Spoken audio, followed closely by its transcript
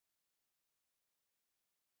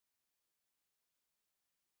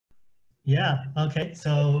Yeah. Okay.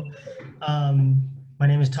 So, my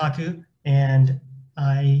name is Taku, and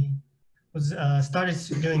I was started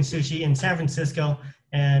doing sushi in San Francisco,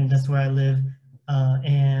 and that's where I live.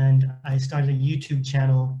 And I started a YouTube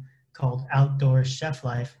channel called Outdoor Chef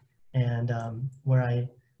Life, and where I'm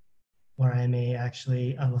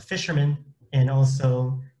I'm a fisherman and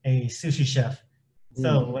also a sushi chef.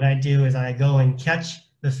 So Mm. what I do is I go and catch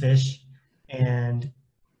the fish, and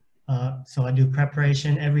so I do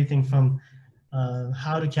preparation, everything from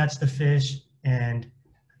how to catch the fish, and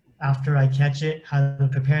after I catch it, how to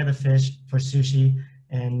prepare the fish for sushi,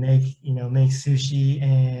 and make sushi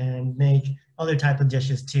and make other type of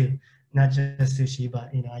dishes too. Not just sushi, but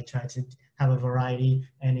I try to have a variety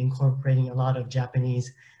and incorporating a lot of Japanese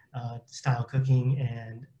style cooking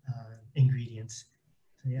and ingredients.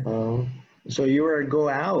 So yeah. Um, so you were go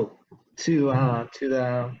out to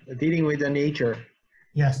the dealing with the nature.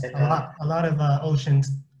 Yes, And a lot of ocean.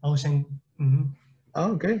 Mhm.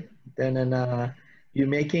 oh, good. Then you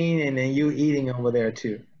making and then you eating over there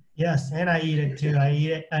too. Yes, and I eat it too. I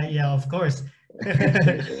eat it. Yeah, of course. Sure,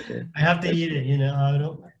 sure, sure. I have to That's eat it. good. I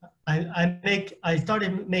don't. I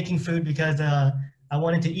started making food because I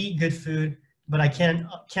wanted to eat good food, but I can't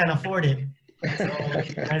afford it. So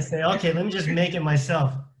I say, okay, let me just make it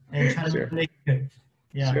myself and try to Sure, make it good.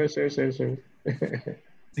 Yeah, sure, sure, sure, sure.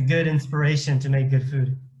 it's a good inspiration to make good food.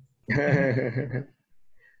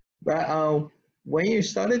 But when you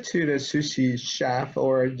started to the sushi chef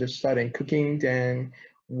or just starting cooking, then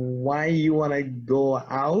why you want to go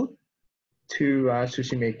out to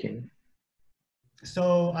sushi making?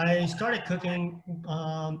 So I started cooking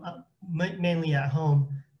mainly at home.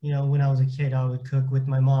 When I was a kid, I would cook with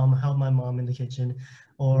my mom, help my mom in the kitchen,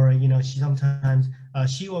 or she sometimes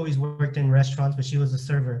she always worked in restaurants, but she was a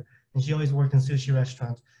server, and she always worked in sushi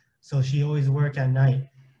restaurants. So she always worked at night,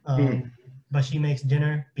 Mm, but she makes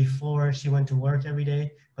dinner before she went to work every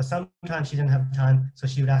day. But sometimes she didn't have time, so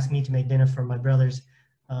she would ask me to make dinner for my brothers.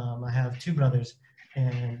 I have two brothers,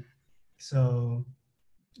 and so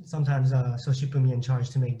sometimes so she put me in charge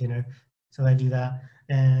to make dinner, so I do that.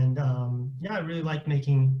 And yeah, I really liked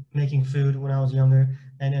making food when I was younger,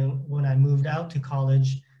 and then when I moved out to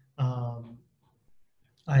college, um,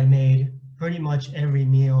 I made pretty much every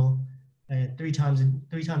meal, three times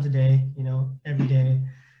a day, every day.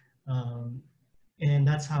 um, and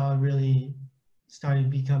that's how I really started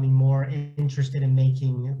becoming more interested in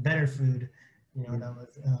making better food. That mm.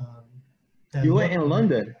 was You were look in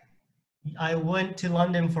London. I went to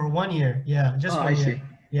London for 1 year. Yeah, Oh, just I 1 year. see.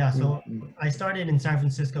 Yeah, Mm, so mm, I started in San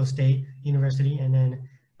Francisco State University,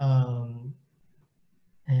 um,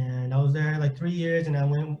 and I was there like 3 years, and I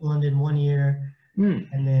went to London 1 year, mm.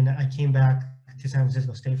 and then I came back to San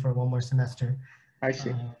Francisco State for one more semester. I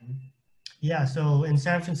see. Um, yeah, so in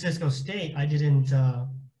San Francisco State, I didn't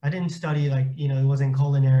study like it wasn't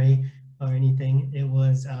culinary or anything. It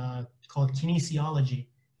was called kinesiology.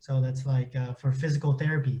 So that's like for physical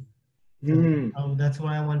therapy. So Mm, that's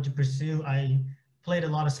what I wanted to pursue. I played a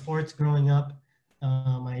lot of sports growing up.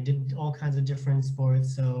 I did all kinds of different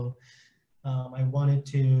sports. So I wanted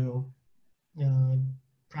to uh,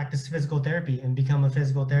 practice physical therapy and become a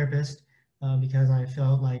physical therapist because I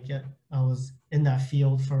felt like I was in that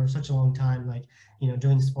field for such a long time, like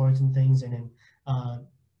doing sports and things, and then uh,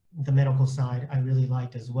 the medical side I really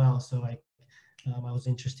liked as well. So I was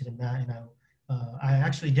interested in that, and I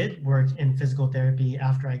actually did work in physical therapy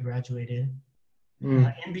after I graduated,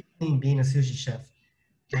 mm. in between being a sushi chef.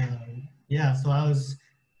 Yeah, so I was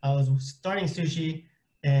starting sushi,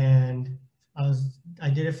 and I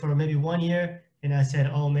did it for maybe 1 year, and I said,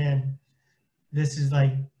 oh man, this is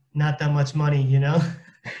like not that much money,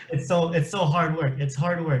 it's so hard work. It's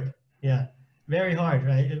hard work. Yeah, very hard,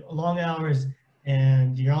 right? Long hours,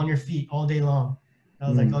 and you're on your feet all day long. I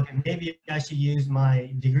was like, Mm. okay, maybe I should use my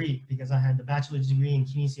degree because I had the bachelor's degree in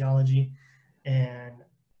kinesiology, and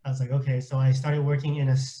I was like, okay. So I started working in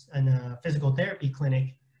a physical therapy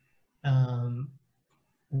clinic um,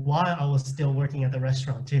 while I was still working at the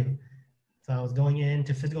restaurant too. So I was going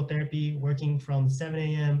into physical therapy, working from 7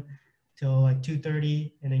 a.m. till like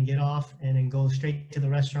 2:30, and then get off, and then go straight to the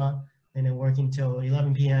restaurant, and then working till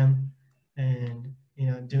 11 p.m. and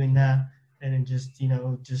doing that, and then just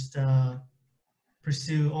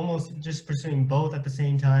pursue almost just pursuing both at the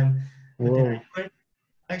same time. But then Whoa.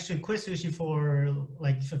 I actually quit sushi for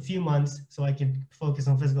like a few months so I could focus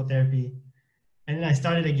on physical therapy, and then I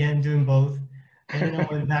started again doing both, and then I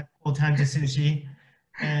went back full time to sushi,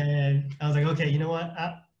 and I was like, okay, you know what?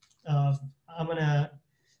 Uh, I'm gonna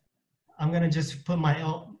I'm gonna just put my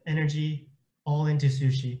energy all into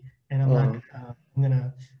sushi, and I'm not. Oh, I'm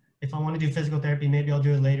gonna. If I want to do physical therapy, maybe I'll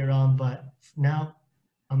do it later on. But now,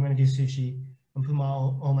 I'm gonna do sushi. I'm putting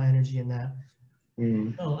all my energy in that.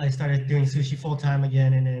 Mm. So I started doing sushi full time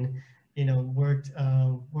again, and then worked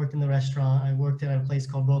in the restaurant. I worked at a place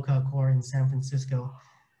called Boca Core in San Francisco,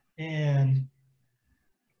 and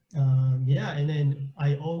yeah, and then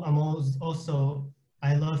I'm also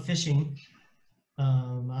I love fishing.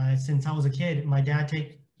 Since I was a kid, my dad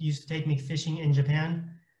used to take me fishing in Japan.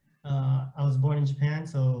 I was born in Japan,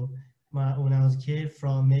 so when I was a kid,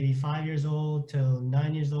 from maybe 5 years old till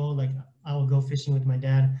 9 years old, like I would go fishing with my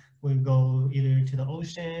dad. We'd go either to the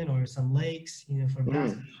ocean or some lakes, for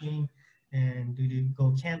bass Mm. fishing, and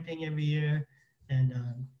go camping every year. And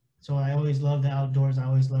so I always loved the outdoors. I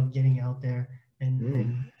always loved getting out there, Mm.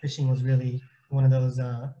 and fishing was really one of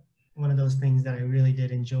those things that I really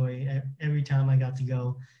did enjoy. Every time I got to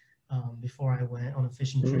go, before I went on a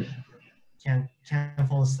fishing Mm. trip, can't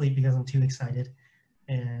fall asleep because I'm too excited.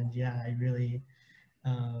 And yeah, I really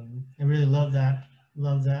love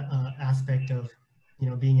that aspect of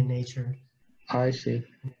being in nature. I see.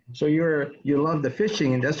 So you love the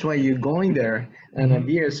fishing, and that's why you're going there. And Hmm.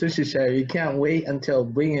 being a sushi chef, you can't wait until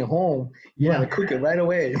bringing it home. You want to Yeah, cook it right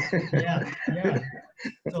away. yeah.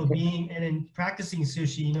 So and then practicing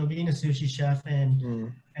sushi, being a sushi chef,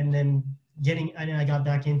 Mm. and then and then I got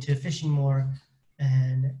back into fishing more,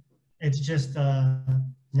 and it's just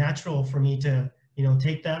natural for me to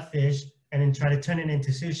take that fish and then try to turn it into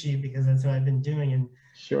sushi, because that's what I've been doing. And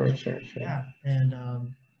Sure, sure, sure. yeah, and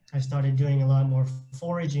I started doing a lot more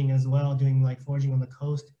foraging as well, doing like foraging on the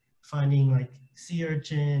coast, finding like sea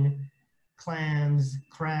urchin, clams,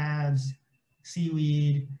 crabs,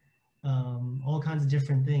 seaweed, all kinds of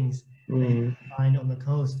different things that you Mm. can find on the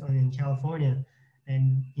coast in California.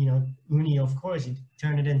 And uni, of course, you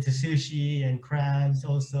turn it into sushi and crabs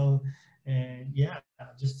also. And yeah,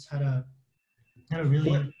 just had a What,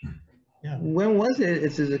 really, yeah. when was it?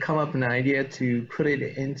 Is it come up an idea to put it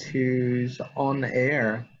into on the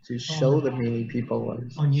air to show on the many people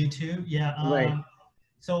was on YouTube. Yeah. right.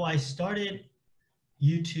 So I started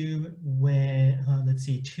YouTube when, let's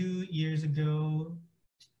see, 2 years ago.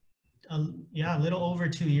 Yeah, a little over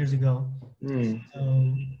 2 years ago. Mm.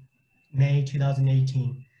 So May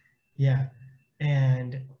 2018. Yeah.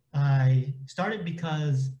 And I started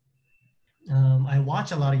because I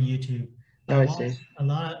watch a lot of YouTube. I I watch see. a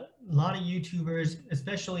lot of YouTubers,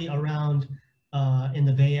 especially around in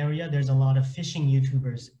the Bay Area. There's a lot of fishing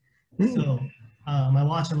YouTubers, Mm. so I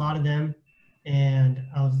watch a lot of them, and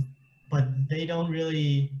but they don't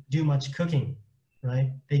really do much cooking,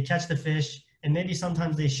 right? They catch the fish, and maybe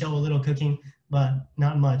sometimes they show a little cooking, but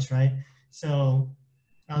not much, right? So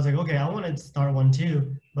I was like, okay, I want to start one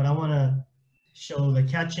too, but I want to show the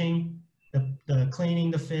catching, the cleaning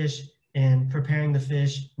the fish, and preparing the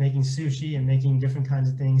fish, making sushi and making different kinds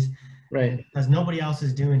of things, and Right. because nobody else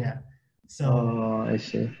is doing that. So Oh, I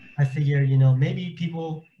see. I figured, maybe people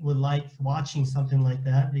would like watching something like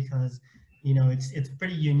that, because, it's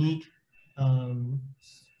pretty unique. Um,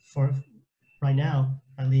 for right now,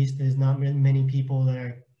 at least, there's not many people that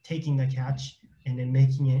are taking the catch and then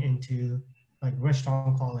making it into like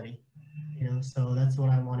restaurant quality. So that's what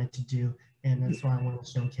I wanted to do, and that's what I want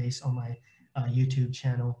to showcase on my YouTube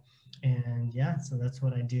channel. And yeah, so that's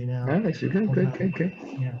what I do now. Oh, I see. Good, Full good, time. good, good.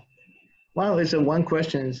 Yeah. Well, it's a one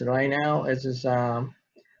question is right now is a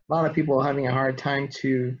lot of people are having a hard time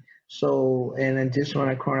to so in addition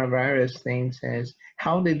to coronavirus things is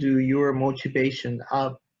how did you your motivation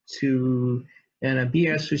up to in a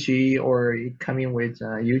BS sushi or coming with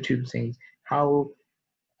YouTube things how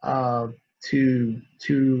uh, to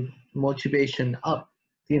motivation up.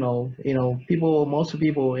 People, most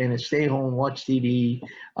people in a stay home watch TV.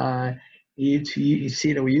 Uh, you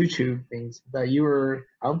see the YouTube things, but you were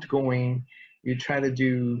outgoing. You try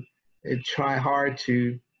to try hard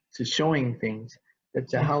to showing things.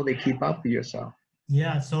 That's Yeah. how they keep up with yourself.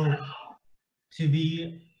 Yeah. So to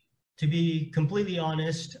be to be completely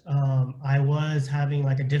honest, I was having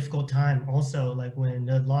like a difficult time also, like when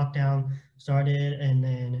the lockdown started, and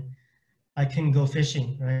then I couldn't go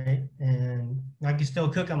fishing, right? And I could still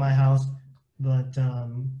cook at my house, but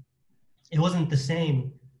it wasn't the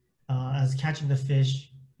same as catching the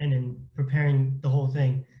fish and then preparing the whole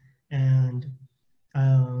thing. And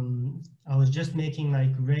I was just making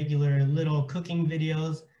like regular little cooking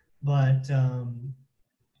videos, but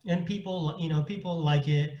and people like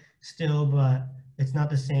it still, but it's not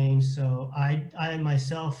the same. So I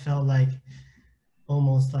myself felt like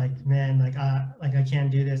almost like, man, like I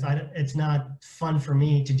can't do this. It's not fun for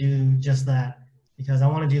me to do just that, because I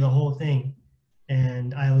want to do the whole thing.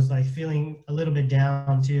 And I was like feeling a little bit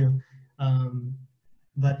down too. Um,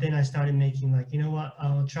 but then I started making, like, you know what,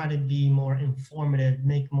 I'll try to be more informative,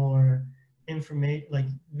 make more information, like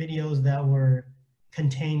videos that were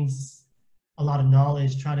contains a lot of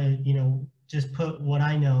knowledge. Try to, you know, just put what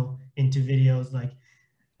I know into videos, like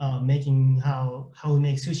making how we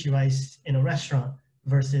make sushi rice in a restaurant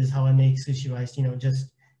versus how I make sushi rice, you know,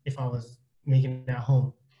 just if I was making it at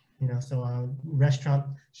home, you know. So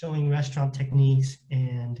showing restaurant techniques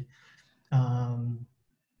and um,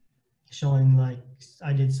 showing, like,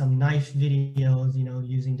 I did some knife videos, you know,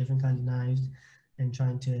 using different kinds of knives and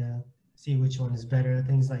trying to see which one is better,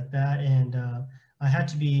 things like that. And I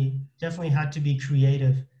definitely had to be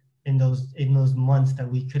creative in those months that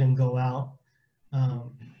we couldn't go out,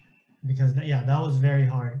 um, because that was very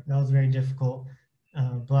hard. That was very difficult.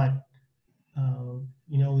 But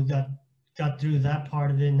you know, we got through that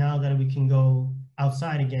part of it. Now that we can go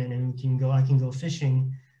outside again and I can go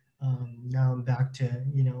fishing. Now I'm back to,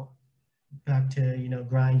 you know,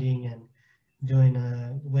 grinding and doing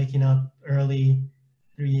waking up early,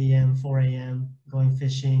 3 a.m., 4 a.m., going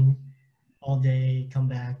fishing all day, come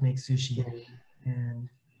back, make sushi. And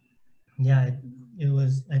yeah, it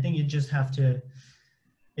was, I think you just have to,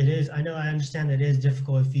 it is, I know, I understand that it is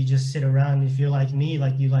difficult if you just sit around. If you're like me,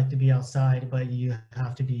 like you like to be outside, but you're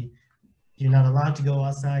not allowed to go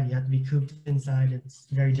outside. You have to be cooped inside. It's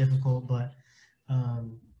very difficult, but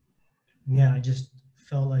yeah, I just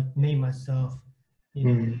felt like made myself, you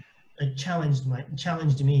know, it challenged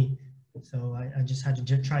me. So I just had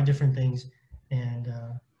to try different things and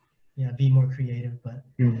yeah, be more creative, but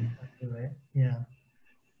do it. Yeah.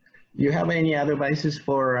 You have any other advices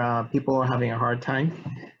for people having a hard time?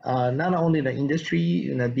 Not only the industry,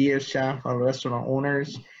 you know, beer chef or restaurant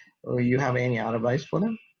owners, or you have any other advice for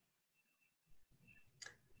them?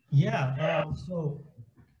 Yeah.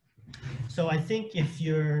 So I think if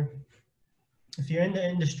you're in the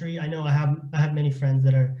industry, I know I have many friends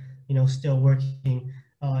that are, you know, still working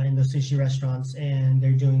in the sushi restaurants, and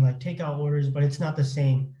they're doing like takeout orders, but it's not the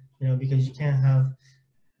same, you know, because you can't have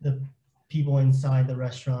the people inside the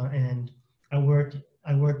restaurant. And I worked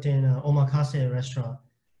in an omakase restaurant,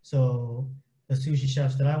 so the sushi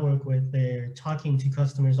chefs that I work with, they're talking to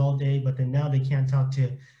customers all day, but then now they can't talk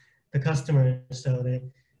to the customers, so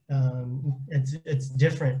it's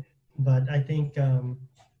different. But I think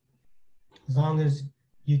as long as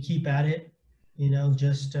you keep at it, you know,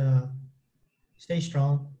 just stay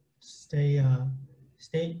strong, stay.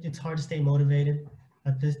 It's hard to stay motivated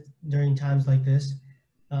at this during times like this,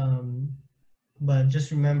 um, but just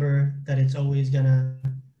remember that we're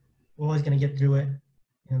always gonna get through it.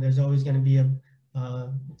 You know, there's always gonna be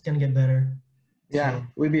it's gonna get better. Yeah, So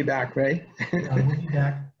we'll be back, right? we'll be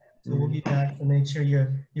back. So we'll be back to make sure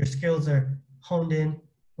your skills are honed in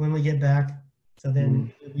when we get back. So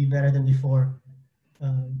then it'll be better than before.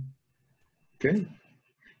 Good.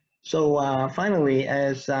 So finally,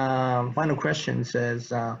 as final question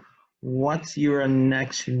says, what's your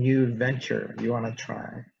next new venture you want to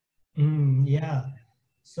try? Yeah.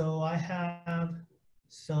 So I have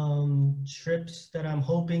some trips that I'm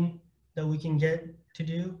hoping that we can get to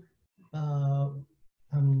do. Uh,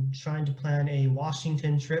 I'm trying to plan a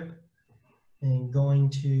Washington trip and going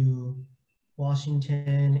to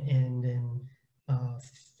Washington and then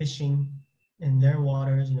fishing in their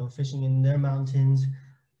waters, you know, fishing in their mountains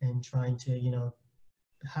and trying to, you know,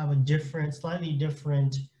 have slightly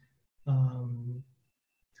different um,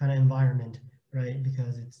 kind of environment, right?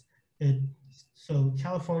 Because so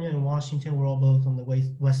California and Washington, we're all both on the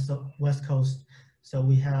west coast, so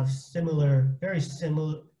we have very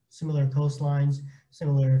similar coastlines,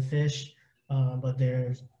 similar fish, but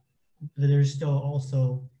there's still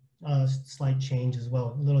also a slight change as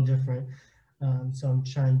well, a little different. So I'm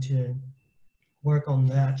trying to work on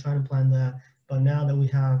that, trying to plan that. But now that we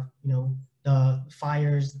have, you know, the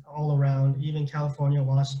fires all around, even California,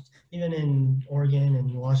 Washington, even in Oregon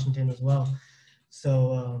and Washington as well.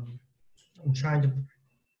 So I'm trying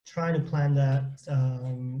to plan that.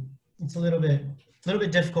 It's a little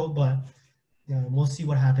bit difficult, but we'll see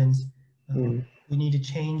what happens. We need to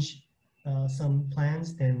change some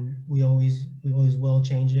plans, then we always will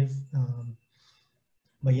change it.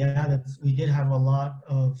 But yeah, we did have a lot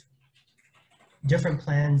of different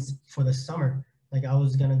plans for the summer. Like I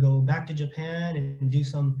was gonna go back to Japan and do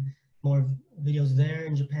some more videos there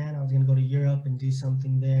in Japan. I was gonna go to Europe and do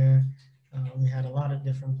something there. We had a lot of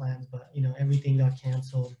different plans, but you know, everything got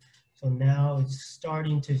canceled. So now it's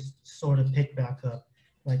starting to sort of pick back up.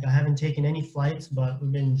 Like I haven't taken any flights, but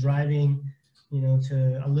we've been driving, you know,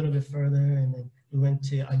 to a little bit further, and then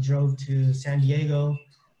I drove to San Diego.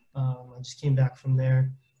 I just came back from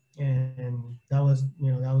there, and that was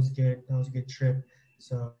good. That was a good trip.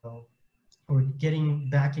 So we're getting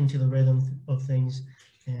back into the rhythm of things,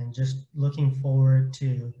 and just looking forward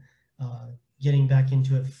to getting back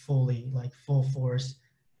into it fully, like full force,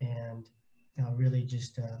 and really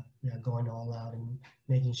just yeah, going all out and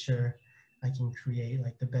making sure I can create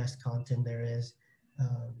like the best content there is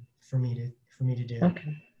for me to do.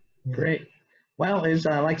 Okay, Yeah. great. Well, it's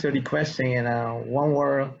like the requesting in One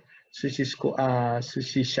World Sushi School,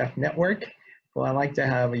 Sushi Chef Network. Well, I'd like to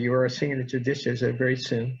have your signature dishes very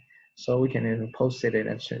soon, so we can post it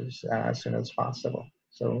as soon as possible.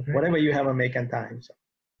 So Great. whatever you have to make on time. So.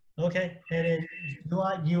 Okay, and then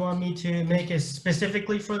do you want me to make it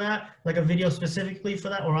specifically for that, like a video specifically for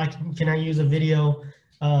that, or can I use a video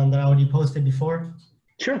that I already posted before?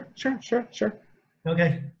 Sure.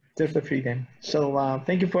 Okay. Just a free then. So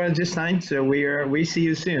thank you for this time. So we see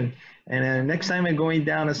you soon. And next time we're going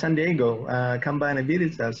down to San Diego, come by and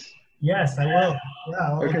visit us. Yes, I will.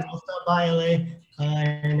 Yeah, Okay. I'll stop by LA,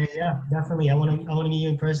 and yeah, definitely, I want to meet you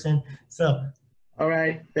in person. So, All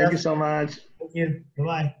right. Thank you so much. thank you. Bye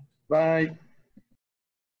bye. Bye.